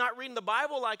myself not reading the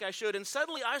Bible like I should. And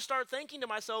suddenly, I start thinking to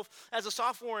myself, as a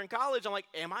sophomore in college, I'm like,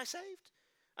 am I saved?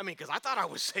 I mean, because I thought I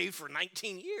was saved for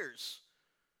 19 years.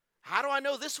 How do I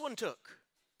know this one took?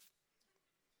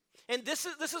 And this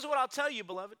is what I'll tell you,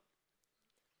 beloved.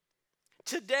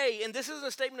 Today, and this isn't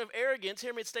a statement of arrogance,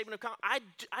 hear me, it's a statement of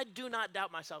confidence. I do not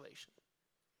doubt my salvation.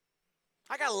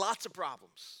 I got lots of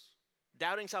problems.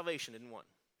 Doubting salvation isn't one.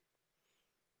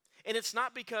 And it's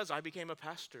not because I became a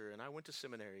pastor and I went to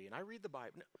seminary and I read the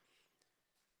Bible. No.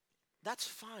 That's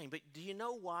fine, but do you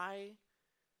know why,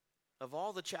 of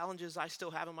all the challenges I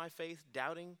still have in my faith,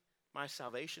 doubting my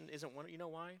salvation isn't one? You know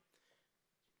why?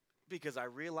 Because I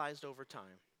realized over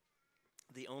time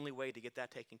the only way to get that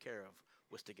taken care of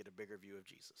was to get a bigger view of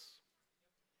Jesus.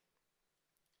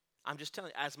 I'm just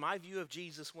telling you, as my view of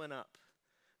Jesus went up,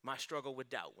 my struggle with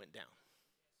doubt went down.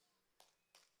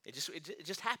 It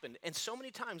just happened. And so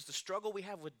many times the struggle we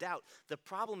have with doubt, the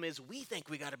problem is we think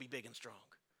we got to be big and strong.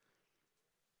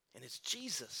 And it's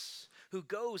Jesus who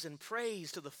goes and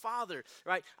prays to the Father,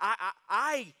 right?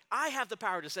 I have the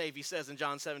power to save, he says in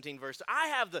John 17, verse 2. I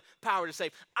have the power to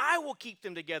save. I will keep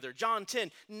them together. John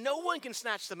 10, no one can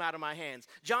snatch them out of my hands.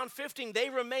 John 15, they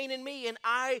remain in me and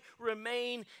I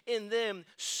remain in them.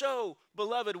 So,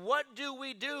 beloved, what do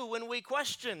we do when we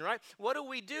question, right? What do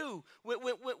we do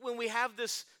when we have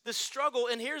this struggle?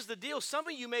 And here's the deal. Some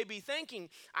of you may be thinking,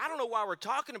 I don't know why we're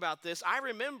talking about this. I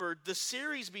remember the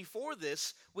series before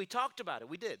this, we talked about it.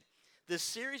 We did. The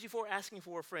series before Asking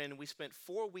for a Friend, we spent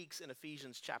 4 weeks in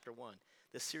Ephesians chapter 1.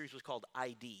 This series was called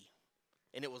ID,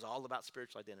 and it was all about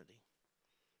spiritual identity.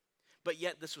 But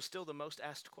yet, this was still the most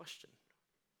asked question.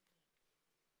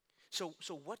 So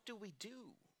what do we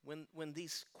do when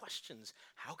these questions,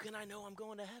 how can I know I'm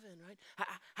going to heaven, right?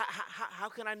 How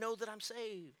can I know that I'm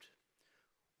saved?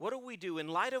 What do we do in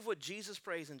light of what Jesus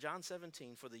prays in John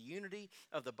 17 for the unity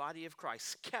of the body of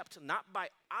Christ, kept not by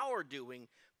our doing,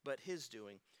 but his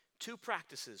doing? 2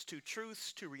 practices, 2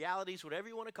 truths, 2 realities, whatever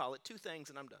you want to call it, 2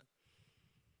 things, and I'm done.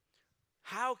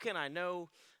 How can I know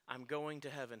I'm going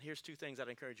to heaven? Here's 2 things I'd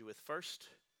encourage you with. First,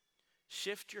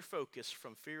 shift your focus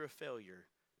from fear of failure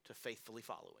to faithfully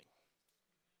following.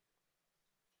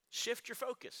 Shift your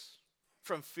focus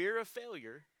from fear of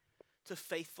failure to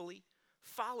faithfully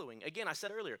following. Again, I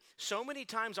said earlier, so many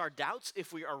times our doubts,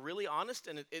 if we are really honest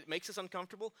and it makes us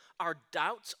uncomfortable, our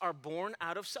doubts are born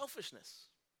out of selfishness.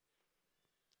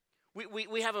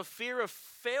 We have a fear of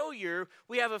failure.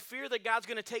 We have a fear that God's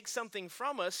going to take something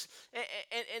from us.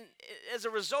 And as a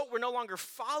result, we're no longer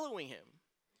following him.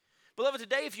 Beloved,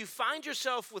 today, if you find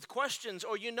yourself with questions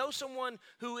or you know someone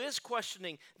who is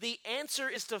questioning, the answer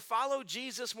is to follow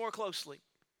Jesus more closely.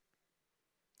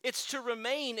 It's to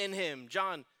remain in him,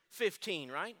 John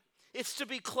 15, right? It's to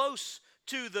be close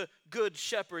to the good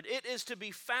shepherd. It is to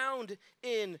be found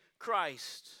in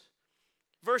Christ.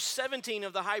 Verse 17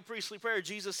 of the high priestly prayer,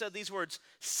 Jesus said these words,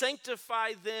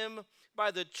 sanctify them by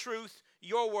the truth.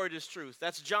 Your word is truth.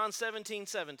 That's John 17.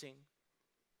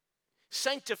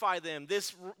 Sanctify them,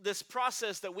 this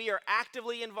process that we are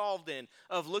actively involved in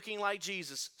of looking like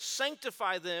Jesus.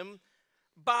 Sanctify them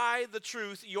by the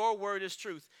truth. Your word is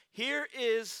truth. Here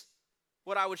is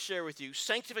what I would share with you.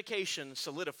 Sanctification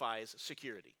solidifies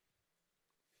security.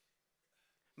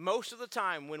 Most of the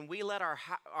time when we let our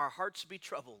hearts be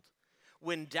troubled,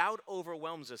 when doubt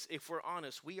overwhelms us, if we're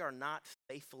honest, we are not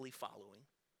faithfully following.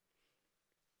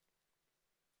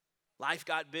 Life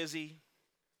got busy.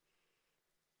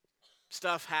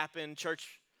 Stuff happened.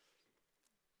 Church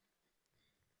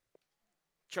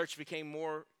became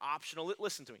more optional.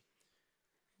 Listen to me.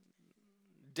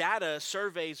 Data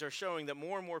surveys are showing that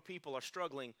more and more people are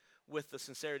struggling with the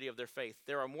sincerity of their faith.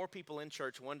 There are more people in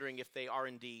church wondering if they are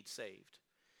indeed saved.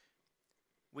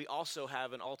 We also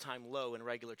have an all-time low in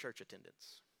regular church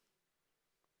attendance.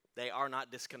 They are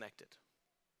not disconnected.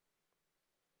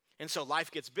 And so life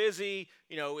gets busy,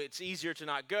 it's easier to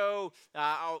not go.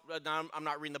 I'm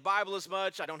not reading the Bible as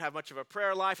much. I don't have much of a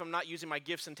prayer life. I'm not using my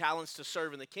gifts and talents to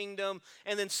serve in the kingdom.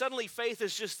 And then suddenly faith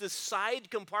is just this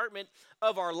side compartment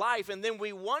of our life. And then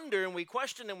we wonder and we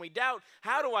question and we doubt,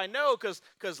 how do I know?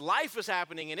 Because life is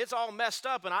happening and it's all messed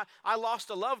up and I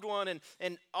lost a loved one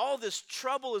and all this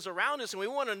trouble is around us and we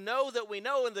want to know that we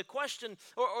know. And the question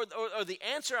or the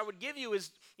answer I would give you is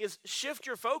shift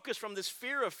your focus from this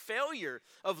fear of failure,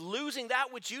 of losing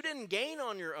that which you didn't gain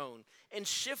on your own, and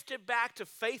shift it back to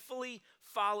faithfully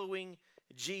following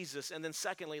Jesus. And then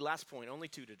secondly, last point, only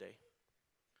 2 today.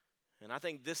 And I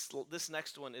think this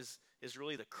next one is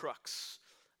really the crux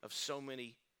of so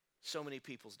many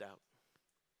people's doubt.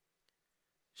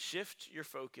 Shift your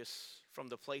focus from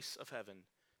the place of heaven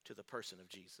to the person of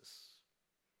Jesus.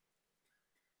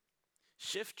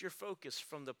 Shift your focus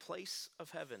from the place of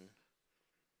heaven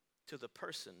to the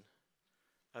person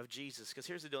of Jesus. Because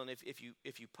here's the deal, and if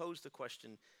you pose the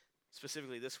question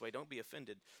specifically this way, don't be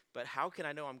offended, but how can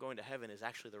I know I'm going to heaven is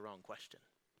actually the wrong question.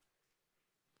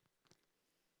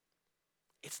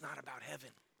 It's not about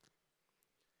heaven.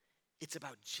 It's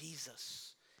about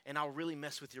Jesus. And I'll really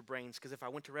mess with your brains, because if I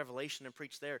went to Revelation and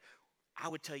preached there, I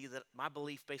would tell you that my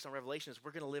belief based on Revelation is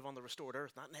we're going to live on the restored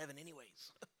earth, not in heaven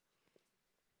anyways.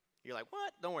 You're like,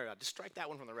 what? Don't worry about it. Just strike that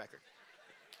one from the record.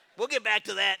 We'll get back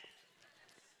to that.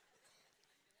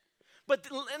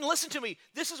 And listen to me.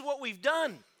 This is what we've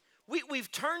done.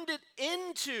 We've turned it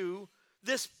into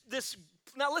this.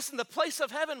 Now listen, the place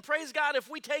of heaven, praise God, if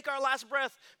we take our last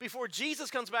breath before Jesus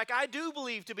comes back, I do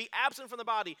believe to be absent from the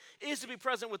body is to be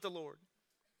present with the Lord.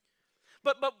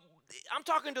 But I'm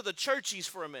talking to the churchies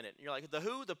for a minute. You're like, the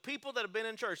who? The people that have been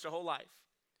in church their whole life.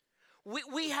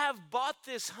 We have bought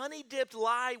this honey-dipped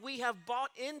lie. We have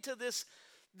bought into this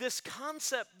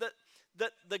concept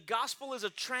that the gospel is a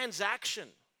transaction.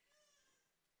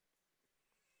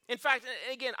 In fact,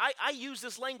 again, I use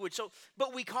this language,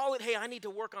 but we call it, hey, I need to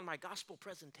work on my gospel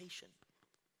presentation.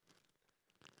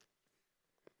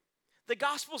 The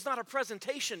gospel's not a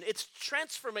presentation, it's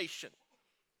transformation.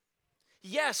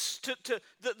 Yes, to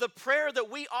the prayer that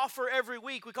we offer every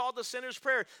week, we call it the sinner's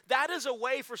prayer. That is a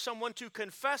way for someone to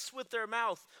confess with their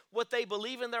mouth what they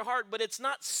believe in their heart, but it's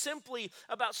not simply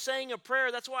about saying a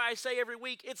prayer. That's why I say every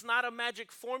week, it's not a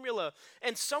magic formula.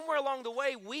 And somewhere along the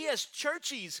way, we as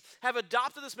churchies have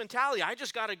adopted this mentality. I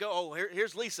just got to go, oh,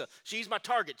 here's Lisa. She's my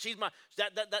target. She's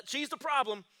the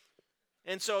problem.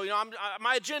 And so,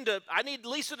 my agenda, I need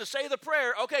Lisa to say the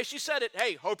prayer. Okay, she said it.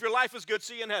 Hey, hope your life is good.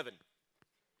 See you in heaven.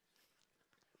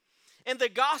 And the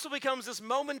gospel becomes this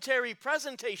momentary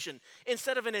presentation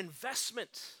instead of an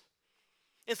investment.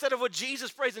 Instead of what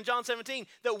Jesus prays in John 17,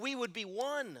 that we would be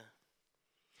one.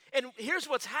 And here's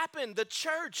what's happened. The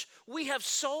church, we have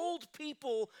sold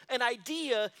people an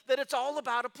idea that it's all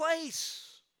about a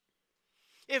place.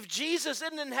 If Jesus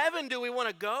isn't in heaven, do we want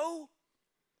to go?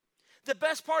 The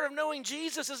best part of knowing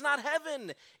Jesus is not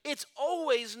heaven. It's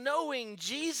always knowing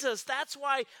Jesus. That's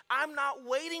why I'm not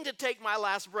waiting to take my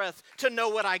last breath to know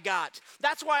what I got.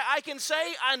 That's why I can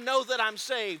say I know that I'm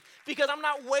saved. Because I'm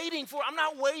not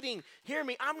waiting, hear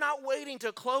me, I'm not waiting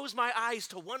to close my eyes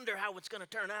to wonder how it's going to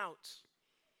turn out.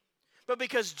 But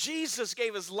because Jesus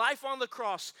gave his life on the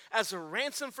cross as a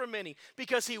ransom for many,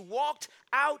 because he walked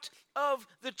out of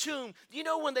the tomb. You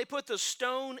know when they put the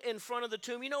stone in front of the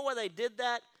tomb, you know why they did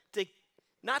that?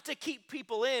 Not to keep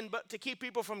people in, but to keep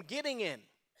people from getting in.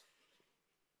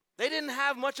 They didn't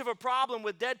have much of a problem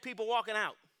with dead people walking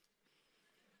out.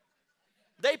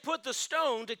 They put the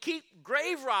stone to keep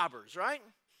grave robbers, right?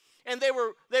 And they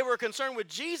were concerned with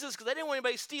Jesus because they didn't want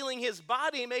anybody stealing his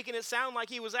body and making it sound like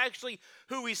he was actually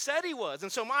who he said he was.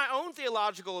 And so my own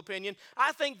theological opinion,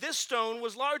 I think this stone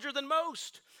was larger than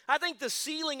most. I think the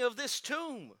ceiling of this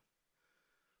tomb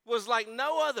was like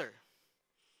no other.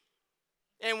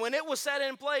 And when it was set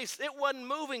in place, it wasn't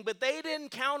moving, but they didn't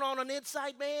count on an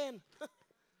inside man.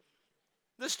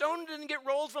 The stone didn't get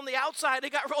rolled from the outside,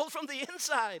 it got rolled from the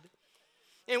inside.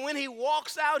 And when he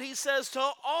walks out, he says, to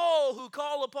all who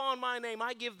call upon my name,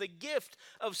 I give the gift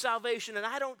of salvation, and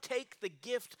I don't take the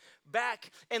gift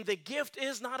back. And the gift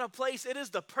is not a place, it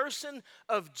is the person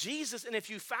of Jesus. And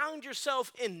if you found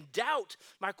yourself in doubt,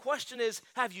 my question is,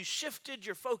 have you shifted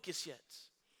your focus yet?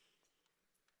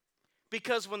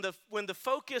 Because when the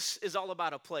focus is all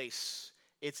about a place,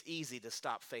 it's easy to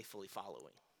stop faithfully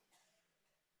following.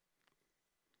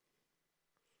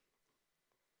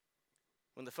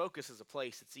 When the focus is a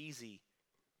place, it's easy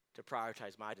to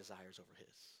prioritize my desires over his.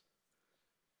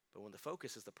 But when the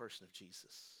focus is the person of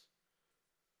Jesus,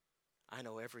 I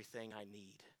know everything I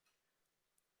need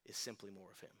is simply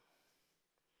more of him.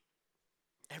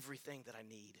 Everything that I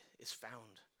need is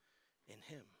found in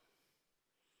him.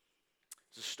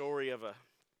 It's a story of a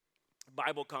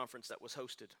Bible conference that was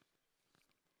hosted.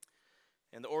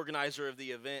 And the organizer of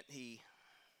the event, he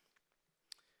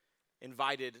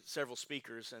invited several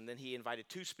speakers, and then he invited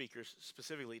two speakers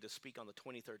specifically to speak on the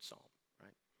 23rd Psalm,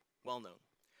 right? Well known.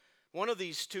 One of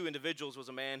these two individuals was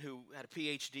a man who had a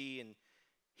PhD in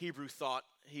Hebrew thought.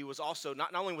 He was also,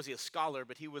 not only was he a scholar,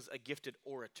 but he was a gifted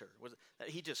orator.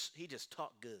 He just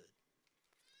talked good.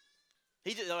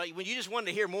 When you just wanted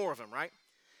to hear more of him, right?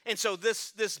 And so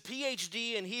this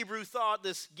PhD in Hebrew thought,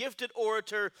 this gifted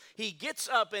orator, he gets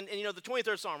up and the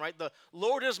 23rd Psalm, right? The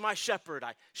Lord is my shepherd,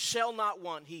 I shall not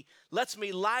want. He lets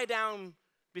me lie down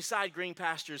beside green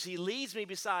pastures. He leads me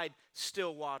beside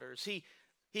still waters.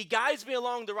 He guides me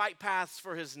along the right paths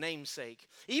for his name's sake.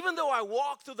 Even though I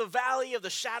walk through the valley of the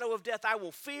shadow of death, I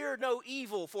will fear no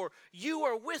evil, for you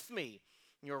are with me.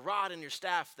 Your rod and your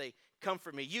staff, they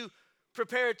comfort me. You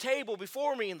prepare a table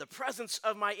before me in the presence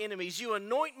of my enemies. You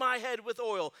anoint my head with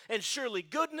oil, and surely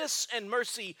goodness and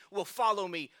mercy will follow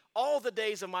me all the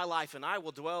days of my life, and I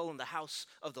will dwell in the house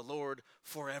of the Lord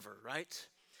forever, right?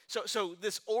 So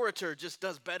this orator just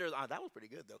does better. Oh, that was pretty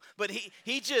good, though. But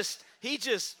he just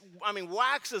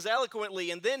waxes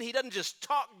eloquently, and then he doesn't just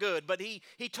talk good, but he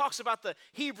talks about the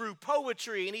Hebrew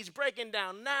poetry, and he's breaking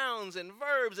down nouns and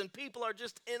verbs, and people are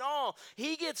just in awe.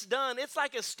 He gets done. It's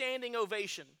like a standing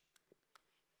ovation.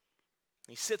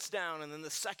 He sits down, and then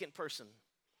the second person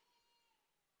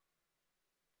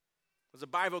was a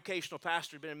bivocational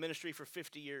pastor, had been in ministry for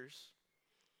 50 years,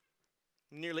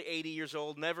 nearly 80 years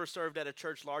old, never served at a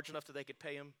church large enough that they could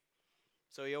pay him,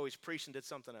 so he always preached and did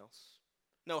something else.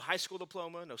 No high school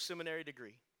diploma, no seminary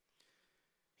degree.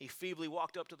 He feebly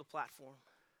walked up to the platform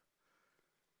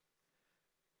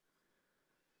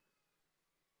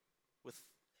with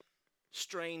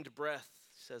strained breath,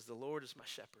 says, the Lord is my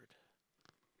shepherd,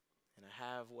 and I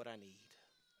have what I need.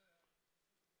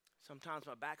 Sometimes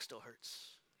my back still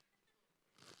hurts,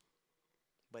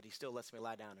 but he still lets me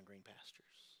lie down in green pastures.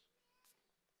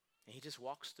 And he just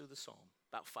walks through the psalm,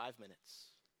 about 5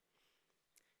 minutes.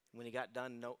 When he got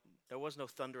done, there was no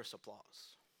thunderous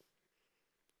applause.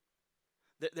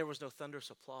 There was no thunderous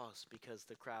applause because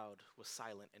the crowd was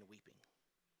silent and weeping.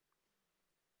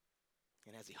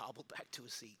 And as he hobbled back to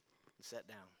his seat and sat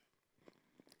down,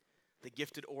 the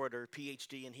gifted orator,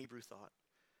 PhD in Hebrew thought,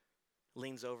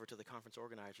 leans over to the conference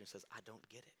organizer and says, I don't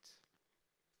get it.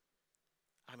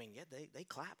 I mean, yeah, they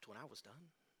clapped when I was done,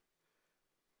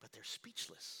 but they're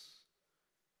speechless.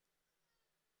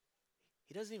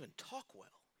 He doesn't even talk well.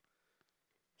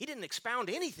 He didn't expound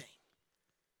anything.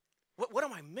 What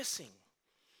am I missing?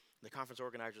 The conference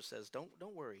organizer says, don't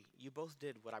worry. You both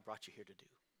did what I brought you here to do.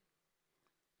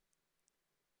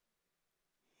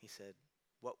 He said,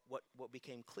 what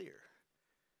became clear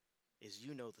is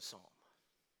you know the psalm.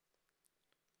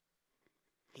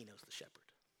 He knows the shepherd.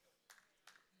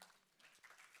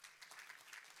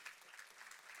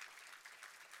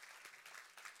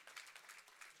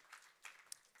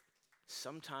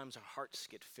 Sometimes our hearts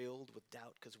get filled with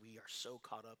doubt because we are so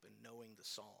caught up in knowing the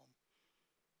psalm.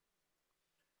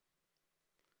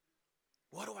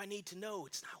 What do I need to know?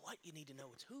 It's not what you need to know,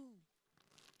 it's who.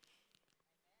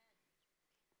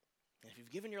 And if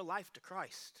you've given your life to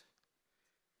Christ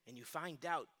and you find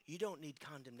doubt, you don't need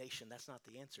condemnation. That's not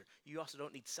the answer. You also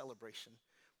don't need celebration.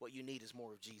 What you need is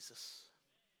more of Jesus.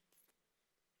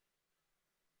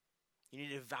 You need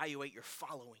to evaluate your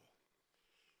following.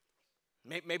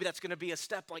 Maybe that's going to be a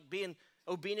step like being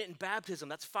obedient in baptism.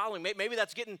 That's following. Maybe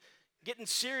that's getting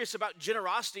serious about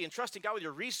generosity and trusting God with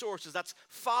your resources. That's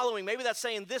following. Maybe that's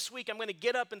saying this week I'm going to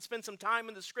get up and spend some time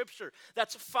in the scripture.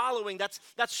 That's following. That's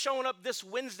showing up this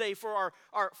Wednesday for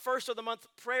our first of the month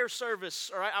prayer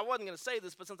service. All right, I wasn't going to say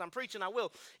this, but since I'm preaching, I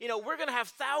will. You know, we're going to have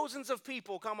thousands of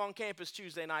people come on campus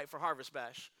Tuesday night for Harvest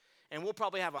Bash, and we'll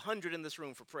probably have 100 in this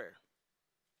room for prayer.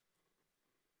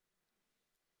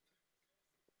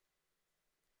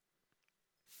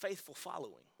 Faithful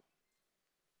following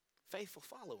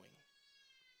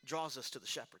draws us to the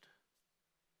shepherd.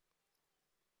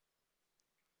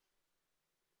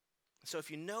 So if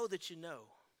you know that you know,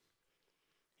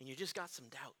 and you just got some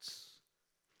doubts,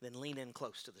 then lean in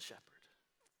close to the shepherd.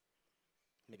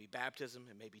 Maybe baptism,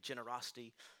 it may be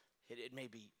generosity, it may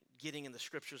be getting in the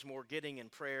scriptures more, getting in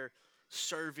prayer,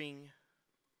 serving.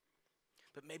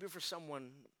 But maybe for someone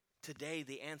today,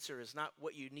 the answer is not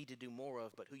what you need to do more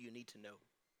of, but who you need to know.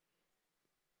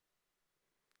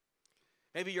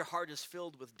 Maybe your heart is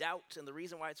filled with doubt, and the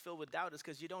reason why it's filled with doubt is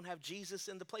because you don't have Jesus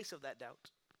in the place of that doubt.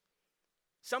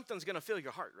 Something's going to fill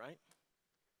your heart, right?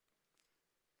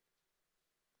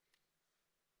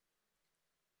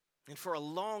 And for a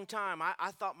long time,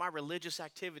 I thought my religious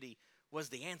activity was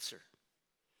the answer.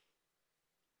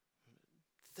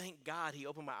 Thank God he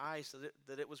opened my eyes so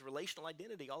that it was relational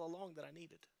identity all along that I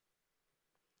needed.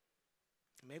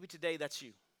 Maybe today that's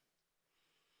you.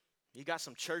 You got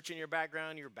some church in your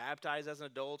background. You were baptized as an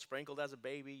adult, sprinkled as a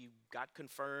baby. You got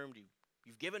confirmed.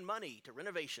 You've given money to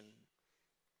renovation.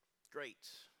 Great.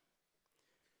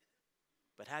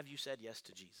 But have you said yes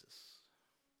to Jesus?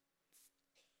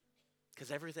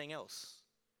 Because everything else,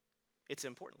 it's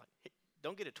important. Like,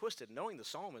 don't get it twisted. Knowing the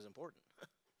psalm is important.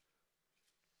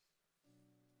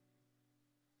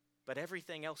 But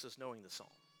everything else is knowing the psalm.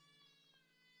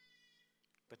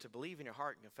 But to believe in your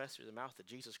heart and confess through the mouth that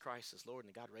Jesus Christ is Lord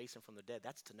and that God raised him from the dead,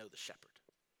 that's to know the shepherd.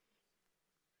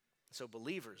 So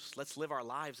believers, let's live our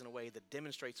lives in a way that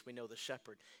demonstrates we know the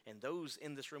shepherd. And those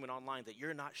in this room and online that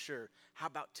you're not sure, how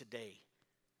about today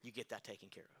you get that taken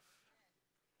care of?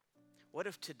 What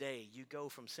if today you go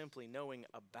from simply knowing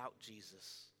about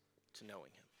Jesus to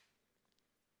knowing him?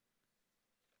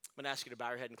 I'm going to ask you to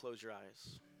bow your head and close your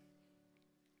eyes.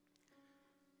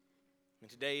 And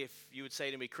today, if you would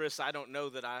say to me, Chris, I don't know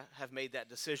that I have made that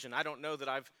decision. I don't know that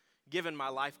I've given my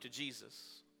life to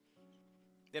Jesus.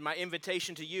 Then my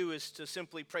invitation to you is to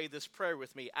simply pray this prayer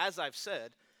with me. As I've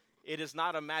said, it is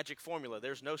not a magic formula.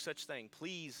 There's no such thing.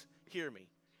 Please hear me.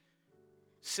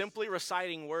 Simply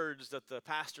reciting words that the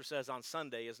pastor says on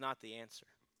Sunday is not the answer.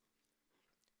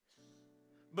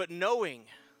 But knowing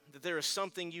that there is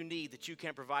something you need that you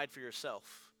can't provide for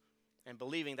yourself and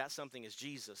believing that something is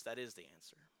Jesus, that is the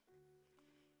answer.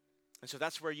 And so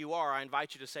that's where you are. I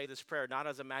invite you to say this prayer, not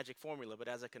as a magic formula, but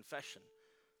as a confession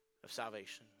of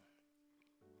salvation.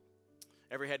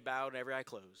 Every head bowed and every eye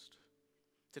closed.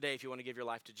 Today, if you want to give your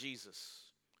life to Jesus,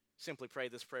 simply pray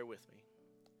this prayer with me.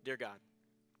 Dear God,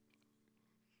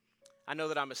 I know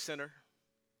that I'm a sinner.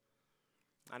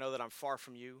 I know that I'm far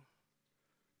from you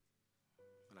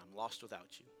and I'm lost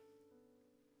without you.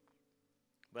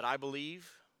 But I believe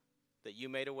that you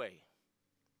made a way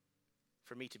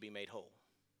for me to be made whole.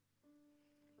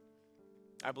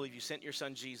 I believe you sent your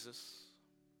son Jesus.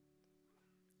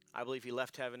 I believe he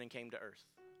left heaven and came to earth.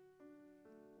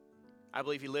 I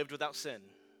believe he lived without sin.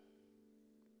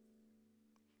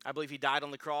 I believe he died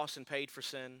on the cross and paid for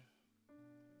sin.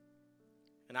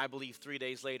 And I believe 3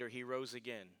 days later he rose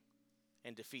again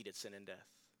and defeated sin and death.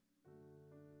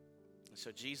 And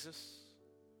so, Jesus,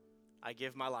 I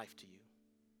give my life to you,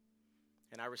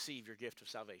 and I receive your gift of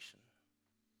salvation.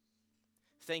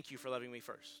 Thank you for loving me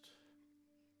first.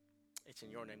 It's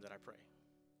in your name that I pray.